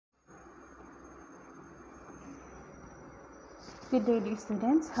Good day, dear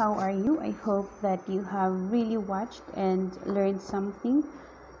students. How are you? I hope that you have really watched and learned something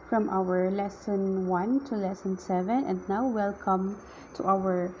from our lesson 1 to lesson 7. And now, welcome to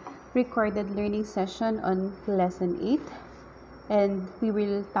our recorded learning session on lesson 8. And we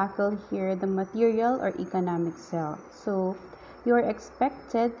will tackle here the material or economic self. So, you are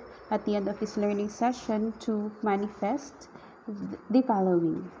expected at the end of this learning session to manifest the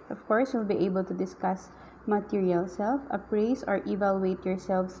following. Of course, you'll be able to discuss material self, appraise or evaluate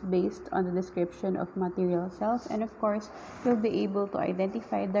yourselves based on the description of material self, and of course, you'll be able to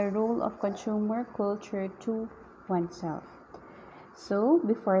identify the role of consumer culture to oneself. So,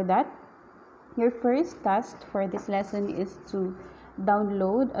 before that, your first task for this lesson is to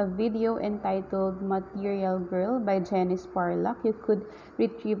download a video entitled Material Girl by Janice Parlock. You could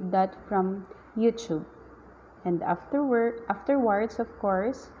retrieve that from YouTube. And afterwards, of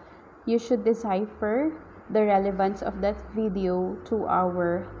course, you should decipher the relevance of that video to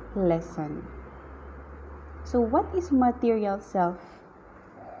our lesson. So, what is material self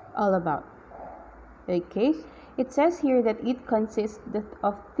all about? Okay, it says here that it consists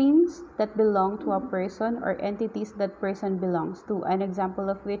of things that belong to a person or entities that person belongs to. An example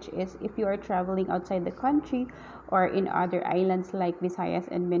of which is if you are traveling outside the country or in other islands like Visayas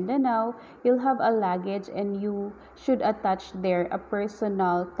and Mindanao, you'll have a luggage and you should attach there a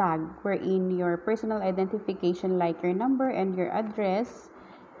personal tag wherein your personal identification like your number and your address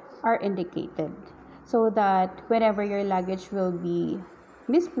are indicated, so that whenever your luggage will be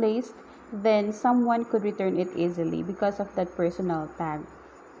misplaced, then someone could return it easily because of that personal tag.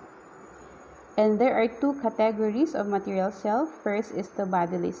 And there are two categories of material self. First is the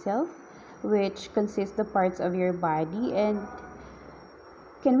bodily self, which consists the parts of your body. And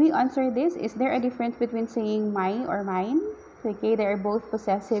can we answer this? Is there a difference between saying my or mine? Okay, they are both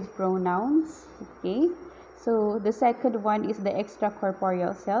possessive pronouns. Okay, so the second one is the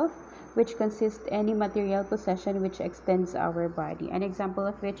extracorporeal self, which consists any material possession which extends our body. An example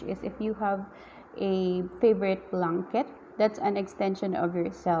of which is if you have a favorite blanket, that's an extension of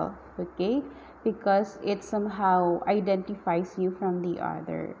yourself, okay? Because it somehow identifies you from the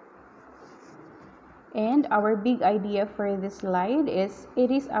other. And our big idea for this slide is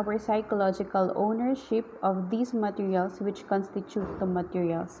it is our psychological ownership of these materials which constitute the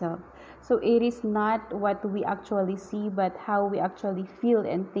material self. So it is not what we actually see, but how we actually feel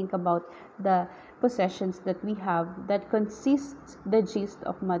and think about the possessions that we have that consists the gist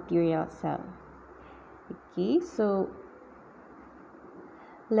of material self. Okay, so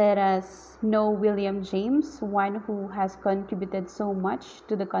let us know William James, one who has contributed so much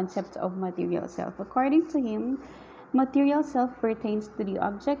to the concept of material self. According to him, material self pertains to the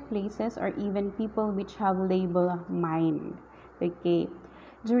object, places, or even people which have label mind. Okay.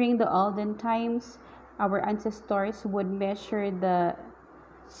 During the olden times, our ancestors would measure the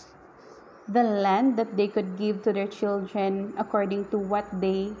land that they could give to their children according to what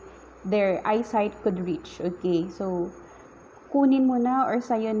their eyesight could reach. Okay, so kunin mo na or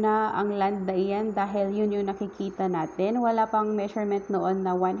sa'yo na ang land na iyan dahil yun yung nakikita natin. Wala pang measurement noon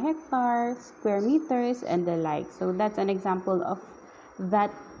na 1 hectare, square meters, and the like. So that's an example of that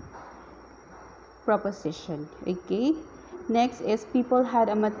proposition. Okay. Next is people had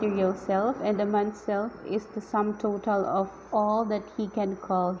a material self, and a man's self is the sum total of all that he can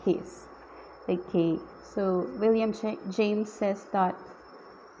call his. Okay, so William James says that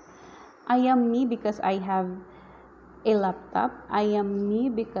I am me because I have a laptop. I am me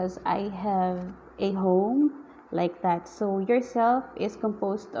because I have a home, like that. So yourself is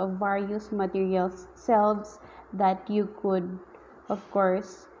composed of various material selves that you could, of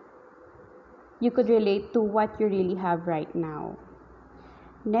course, you could relate to what you really have right now.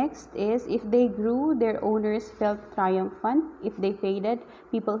 Next is if they grew, their owners felt triumphant. If they faded,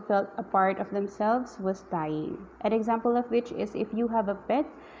 people felt a part of themselves was dying. An example of which is if you have a pet,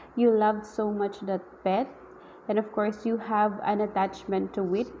 you loved so much that pet, and of course you have an attachment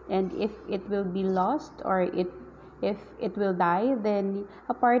to it, and if it will be lost or if it will die, then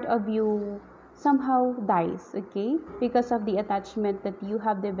a part of you somehow dies, okay, because of the attachment that you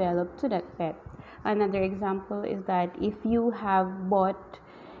have developed to that pet. Another example is that if you have bought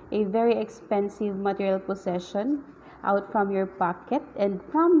a very expensive material possession out from your pocket and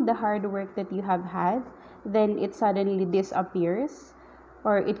from the hard work that you have had, then it suddenly disappears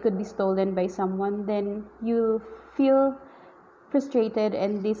or it could be stolen by someone, then you feel frustrated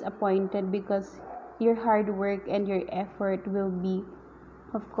and disappointed because your hard work and your effort will be,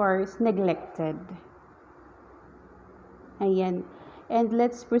 of course, neglected. Ayan. And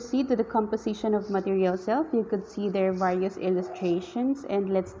let's proceed to the composition of material self. You could see there various illustrations,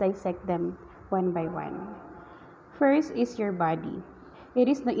 and let's dissect them one by one. First is your body. It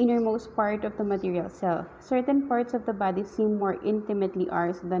is the innermost part of the material self. Certain parts of the body seem more intimately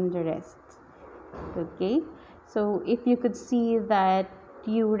ours than the rest. Okay? So if you could see that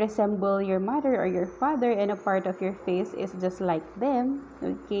you resemble your mother or your father and a part of your face is just like them,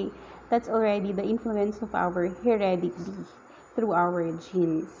 okay, that's already the influence of our heredity through our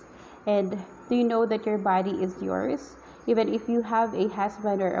genes. And do you know that your body is yours? Even if you have a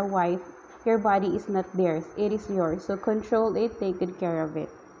husband or a wife, your body is not theirs, it is yours. So control it, take good care of it.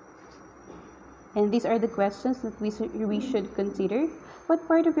 And these are the questions that we should consider. What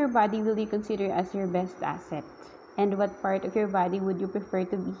part of your body will you consider as your best asset? And what part of your body would you prefer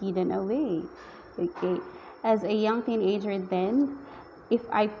to be hidden away? Okay. As a young teenager then, if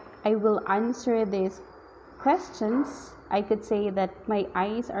I will answer these questions, I could say that my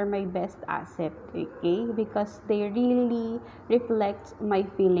eyes are my best asset, okay? Because they really reflect my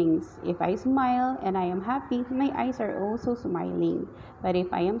feelings. If I smile and I am happy, my eyes are also smiling. But if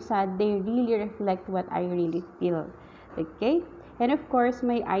I am sad, they really reflect what I really feel, okay? And of course,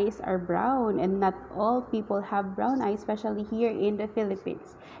 my eyes are brown, and not all people have brown eyes, especially here in the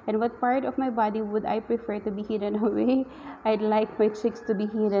Philippines. And what part of my body would I prefer to be hidden away? I'd like my cheeks to be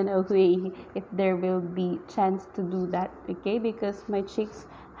hidden away if there will be chance to do that, okay? Because my cheeks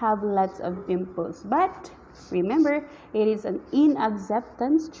have lots of pimples. But remember, it is an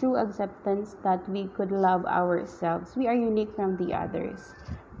in-acceptance, true acceptance, that we could love ourselves. We are unique from the others.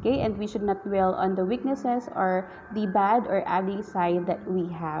 Okay, and we should not dwell on the weaknesses or the bad or ugly side that we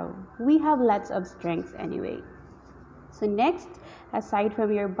have. We have lots of strengths anyway. So next, aside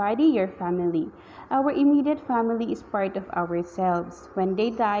from your body, your family. Our immediate family is part of ourselves. When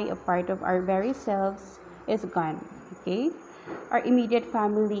they die, a part of our very selves is gone. Okay? Our immediate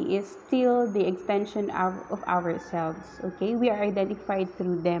family is still the extension of ourselves. Okay? We are identified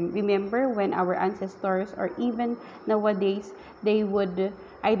through them. Remember when our ancestors, or even nowadays, they would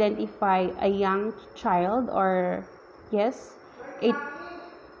identify a young child, or yes,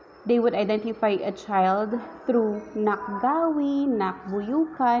 they would identify a child through nakgawi,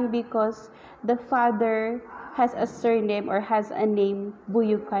 nakbuyukan, because the father has a surname or has a name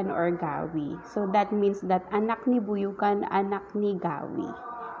Buyukan or Gawi. So that means that anak ni Buyukan, anak ni Gawi.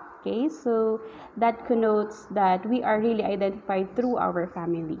 Okay, so that connotes that we are really identified through our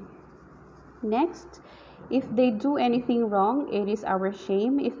family. Next, if they do anything wrong, it is our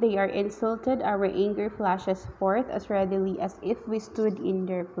shame. If they are insulted, our anger flashes forth as readily as if we stood in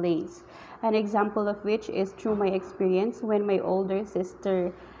their place. An example of which is through my experience when my older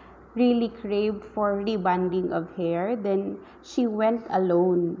sister really craved for rebonding of hair, then she went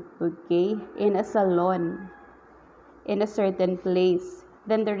alone, okay, in a salon, in a certain place.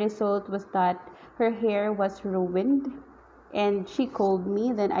 Then the result was that her hair was ruined, and she called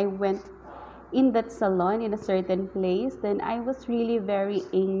me. Then I went in that salon in a certain place. Then I was really very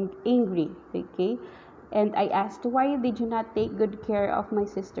angry, okay, and I asked, why did you not take good care of my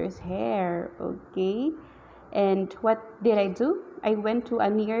sister's hair? Okay, and what did I do? I went to a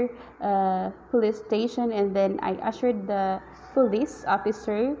near police station, and then I ushered the police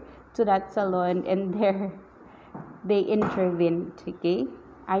officer to that salon, and there they intervened. Okay,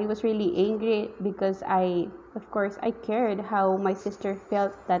 I was really angry because of course I cared how my sister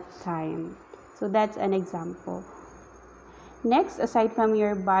felt that time. So that's an example. Next, aside from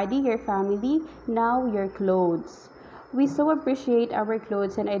your body, your family, now your clothes. We so appreciate our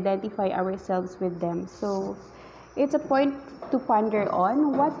clothes and identify ourselves with them. So it's a point to ponder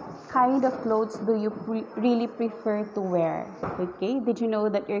on, what kind of clothes do you really prefer to wear? Okay, did you know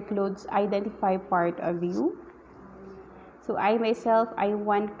that your clothes identify part of you? So I myself, I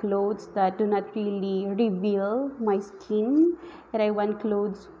want clothes that do not really reveal my skin, and I want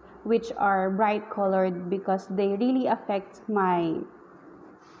clothes which are bright colored because they really affect my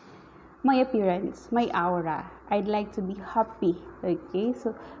appearance, my aura. I'd like to be happy, okay?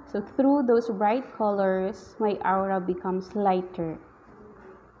 So through those bright colors, my aura becomes lighter.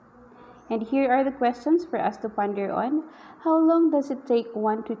 And here are the questions for us to ponder on. How long does it take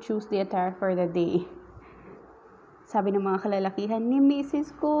one to choose the attire for the day? Sabi ng mga kalalakihan ni Mrs.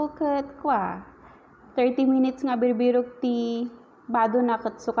 ko kat kwa 30 minutes nga birbirok ti bado na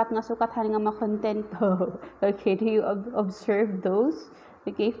kat sukat nga makontento. Okay, do you observe those?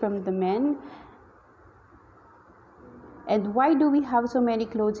 Okay, from the men. And why do we have so many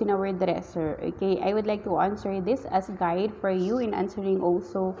clothes in our dresser? Okay, I would like to answer this as guide for you in answering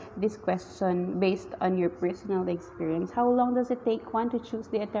also this question based on your personal experience. How long does it take one to choose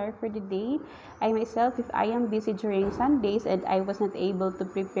the attire for the day? I myself, if I am busy during Sundays and I was not able to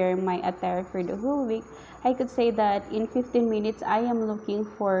prepare my attire for the whole week, I could say that in 15 minutes I am looking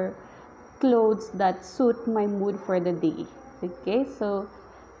for clothes that suit my mood for the day. Okay, so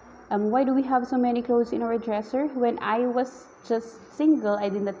why do we have so many clothes in our dresser? When I was just single, I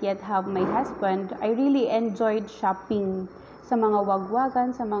did not yet have my husband, I really enjoyed shopping sa mga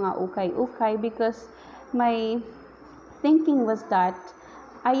wagwagan, sa mga ukay-ukay, because my thinking was that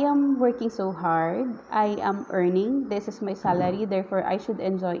I am working so hard, I am earning, this is my salary, therefore I should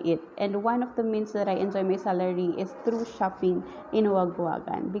enjoy it. And one of the means that I enjoy my salary is through shopping in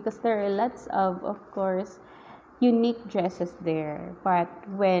wagwagan, because there are lots of course, unique dresses there. But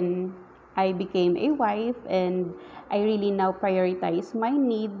when I became a wife and I really now prioritize my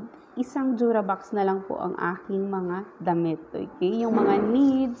need, isang Durabox na lang po ang aking mga damit. Okay? Yung mga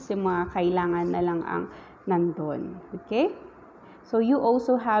needs, yung mga kailangan na lang ang nandun. Okay? So you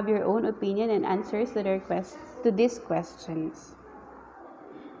also have your own opinion and answers to these questions.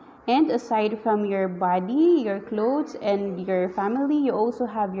 And aside from your body, your clothes, and your family, you also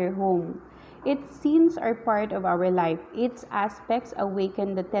have your home. Its scenes are part of our life. Its aspects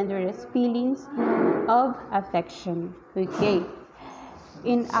awaken the tenderest feelings of affection. Okay.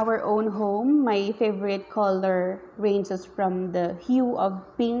 In our own home, my favorite color ranges from the hue of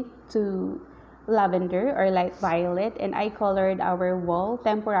pink to lavender or light violet, and I colored our wall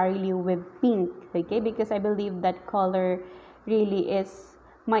temporarily with pink, okay, because I believe that color really is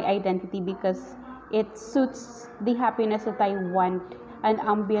my identity, because it suits the happiness that I want, an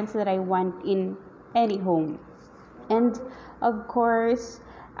ambience that I want in any home. And of course,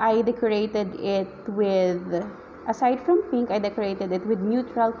 I decorated it with, aside from pink, I decorated it with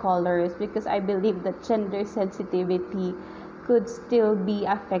neutral colors, because I believe that gender sensitivity could still be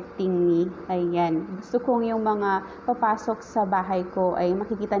affecting me. Ayan. Gusto kong yung mga papasok sa bahay ko ay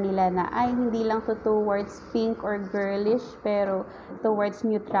makikita nila na ay hindi lang to towards pink or girlish, pero towards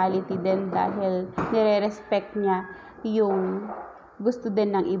neutrality din, dahil nire-respect niya yung gusto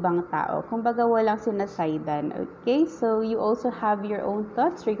din ng ibang tao. Kumbaga walang sinasaydan. Okay? So you also have your own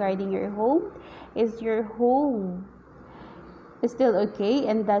thoughts regarding your home. Is your home still okay,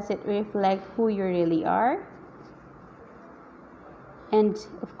 and does it reflect who you really are? And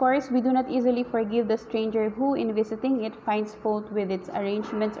of course, we do not easily forgive the stranger who, in visiting it, finds fault with its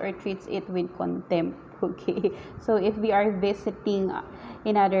arrangements or treats it with contempt. Okay, so if we are visiting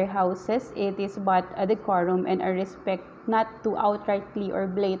in other houses, it is but a decorum and a respect not to outrightly or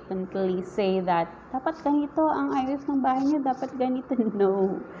blatantly say that dapat ganito ang ayos ng bahay niyo, dapat ganito.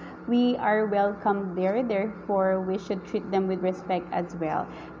 No, we are welcome there, therefore we should treat them with respect as well.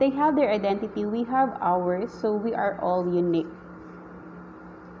 They have their identity, we have ours, so we are all unique.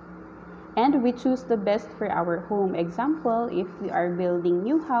 And we choose the best for our home. Example, if we are building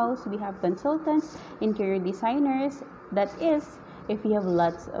new house, we have consultants, interior designers. That is, if you have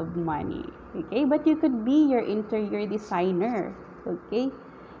lots of money. Okay, but you could be your interior designer. Okay,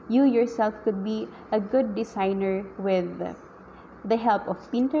 you yourself could be a good designer with the help of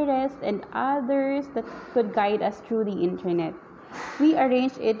Pinterest and others that could guide us through the internet. We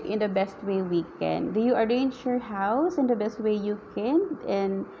arrange it in the best way we can. Do you arrange your house in the best way you can?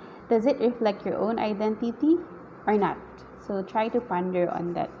 And does it reflect your own identity or not? So try to ponder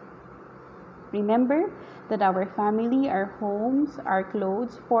on that. Remember that our family, our homes, our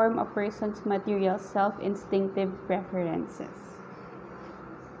clothes form a person's material self-instinctive preferences.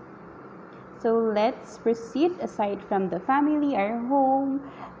 So let's proceed. Aside from the family, our home,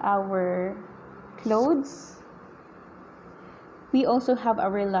 our clothes, we also have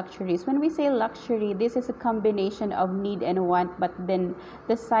our luxuries. When we say luxury, this is a combination of need and want, but then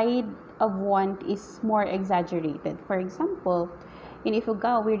the side of want is more exaggerated. For example, in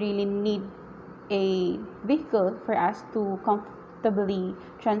Ifugao, we really need a vehicle for us to comfortably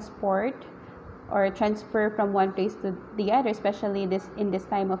transport or transfer from one place to the other, especially in this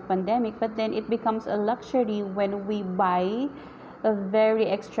time of pandemic. But then it becomes a luxury when we buy a very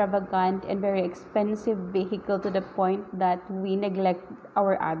extravagant and very expensive vehicle to the point that we neglect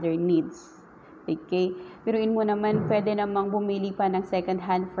our other needs. Okay? Biruin mo naman, pwede namang bumili pa ng second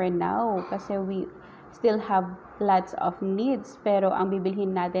hand for now kasi we still have lots of needs, pero ang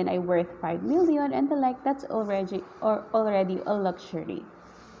bibilhin natin ay worth 5 million and the like. That's already a luxury.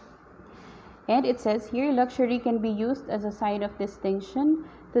 And it says here, luxury can be used as a sign of distinction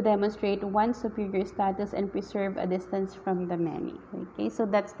to demonstrate one's superior status and preserve a distance from the many. Okay, so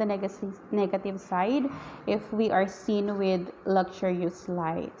that's the negative side if we are seen with luxurious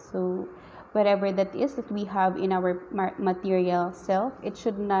life. So whatever that is that we have in our material self, it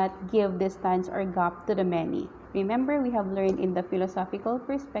should not give distance or gap to the many. Remember, we have learned in the philosophical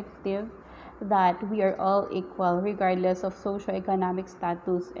perspective that we are all equal regardless of socioeconomic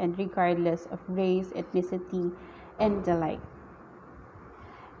status and regardless of race, ethnicity, and the like.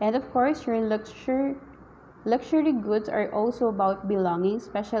 And of course, your luxury goods are also about belonging,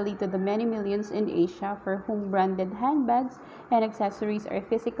 especially to the many millions in Asia for whom branded handbags and accessories are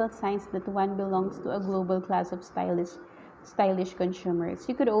physical signs that one belongs to a global class of stylish consumers.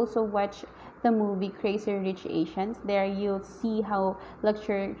 You could also watch the movie Crazy Rich Asians. There you'll see how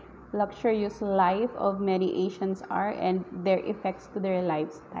luxurious life of many Asians are and their effects to their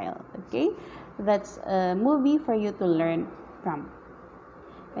lifestyle. Okay, that's a movie for you to learn from.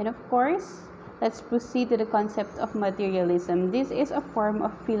 And of course, let's proceed to the concept of materialism. This is a form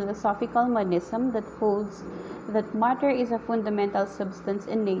of philosophical monism that holds that matter is a fundamental substance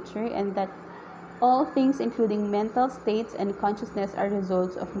in nature and that all things, including mental states and consciousness, are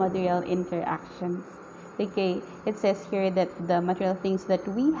results of material interactions. Okay, it says here that the material things that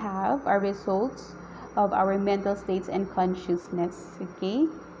we have are results of our mental states and consciousness. Okay,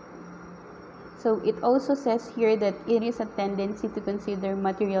 so it also says here that it is a tendency to consider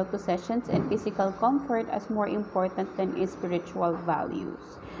material possessions and physical comfort as more important than spiritual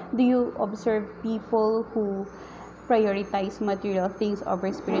values. Do you observe people who prioritize material things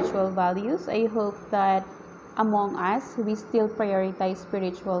over spiritual values? I hope that among us, we still prioritize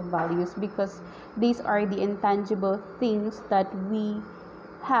spiritual values because these are the intangible things that we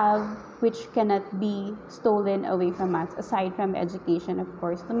have which cannot be stolen away from us, aside from education. Of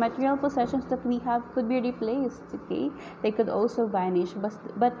course, the material possessions that we have could be replaced. Okay, they could also vanish,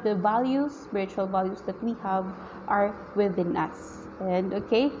 but the values, spiritual values that we have, are within us. And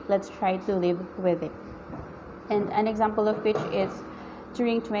okay, let's try to live with it. And an example of which is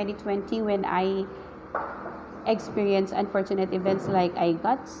during 2020 when I experienced unfortunate events like I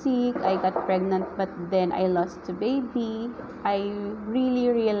got sick, I got pregnant, but then I lost a baby. I really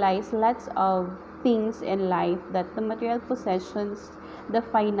realized lots of things in life that the material possessions, the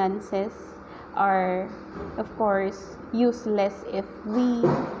finances are, of course, useless if we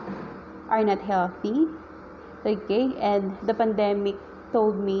are not healthy. Okay, and the pandemic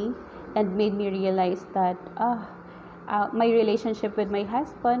told me and made me realize that my relationship with my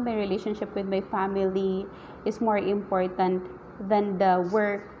husband, my relationship with my family is more important than the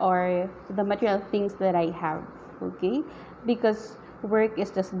work or the material things that I have. Okay, because work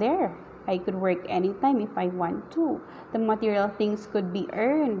is just there. I could work anytime if I want to. The material things could be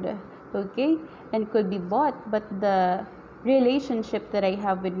earned, okay, and could be bought, but the relationship that I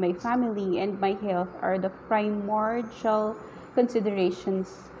have with my family and my health are the primordial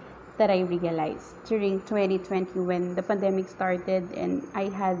considerations that I realized during 2020 when the pandemic started and I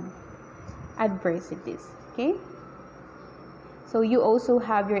had adversities. Okay, so you also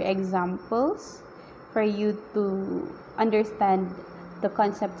have your examples for you to understand the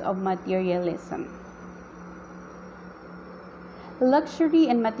concept of materialism. Luxury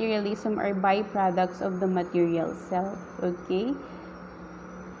and materialism are byproducts of the material self. Okay,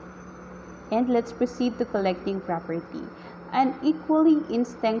 and let's proceed to collecting property. An equally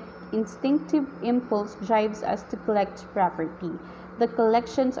instinctive impulse drives us to collect property. The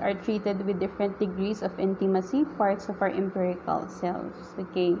collections are treated with different degrees of intimacy, parts of our empirical selves.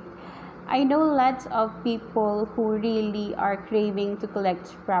 Okay, I know lots of people who really are craving to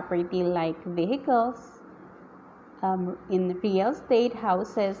collect property like vehicles, in real estate,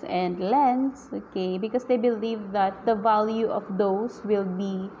 houses, and lands. Okay, because they believe that the value of those will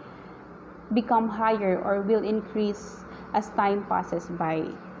become higher or will increase as time passes by,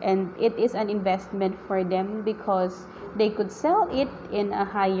 and it is an investment for them because they could sell it in a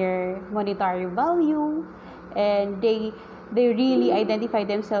higher monetary value, and they really identify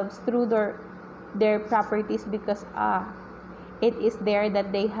themselves through their properties because it is there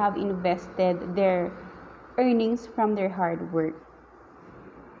that they have invested their earnings from their hard work.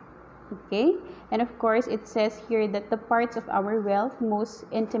 Okay, and of course it says here that the parts of our wealth most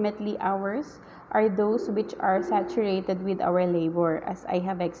intimately ours are those which are saturated with our labor. As I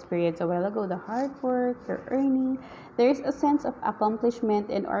have experienced a while ago, the hard work, your earning, there is a sense of accomplishment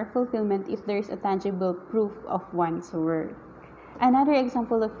and or fulfillment if there is a tangible proof of one's work. Another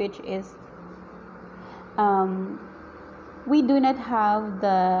example of which is we do not have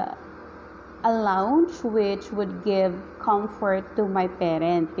a lounge which would give comfort to my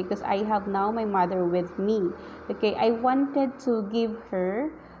parent because I have now my mother with me. Okay, I wanted to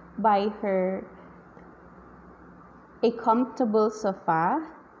buy her a comfortable sofa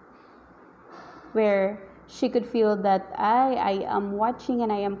where she could feel that I am watching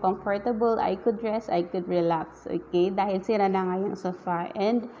and I am comfortable, I could rest, I could relax. Okay, dahil sira na nga yung sofa.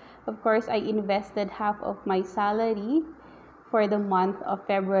 And of course, I invested half of my salary for the month of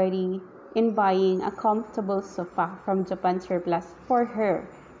February in buying a comfortable sofa from Japan Surplus for her.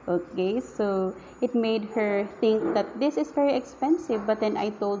 Okay, so it made her think that this is very expensive, but then I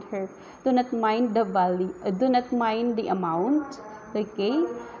told her, do not mind the value, do not mind the amount. Okay,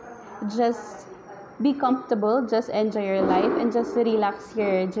 just be comfortable, just enjoy your life, and just relax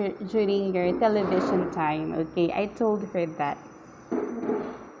here during your television time. Okay, I told her that.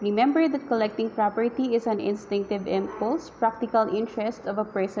 Remember that collecting property is an instinctive impulse. Practical interest of a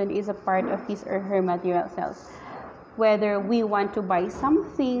person is a part of his or her material self. Whether we want to buy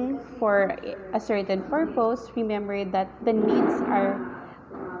something for a certain purpose, remember that the needs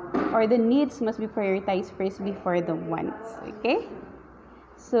must be prioritized first before the wants. Okay?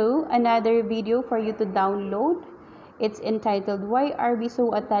 So, another video for you to download. It's entitled Why Are We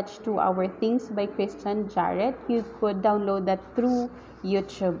So Attached to Our Things by Christian Jarrett. You could download that through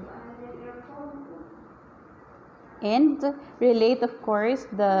YouTube. And relate, of course,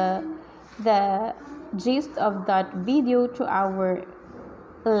 the gist of that video to our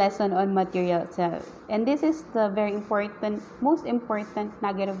lesson on material self. And this is the very important, most important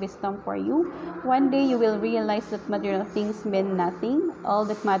nugget of wisdom for you. One day you will realize that material things mean nothing. All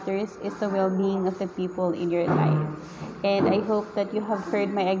that matters is the well-being of the people in your life. And I hope that you have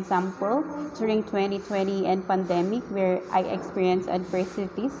heard my example during 2020 and pandemic where I experienced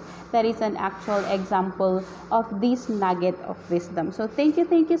adversities. That is an actual example of this nugget of wisdom. So thank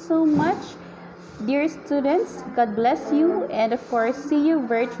you so much. Dear students, God bless you, and of course, see you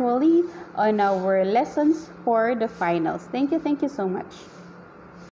virtually on our lessons for the finals. Thank you so much.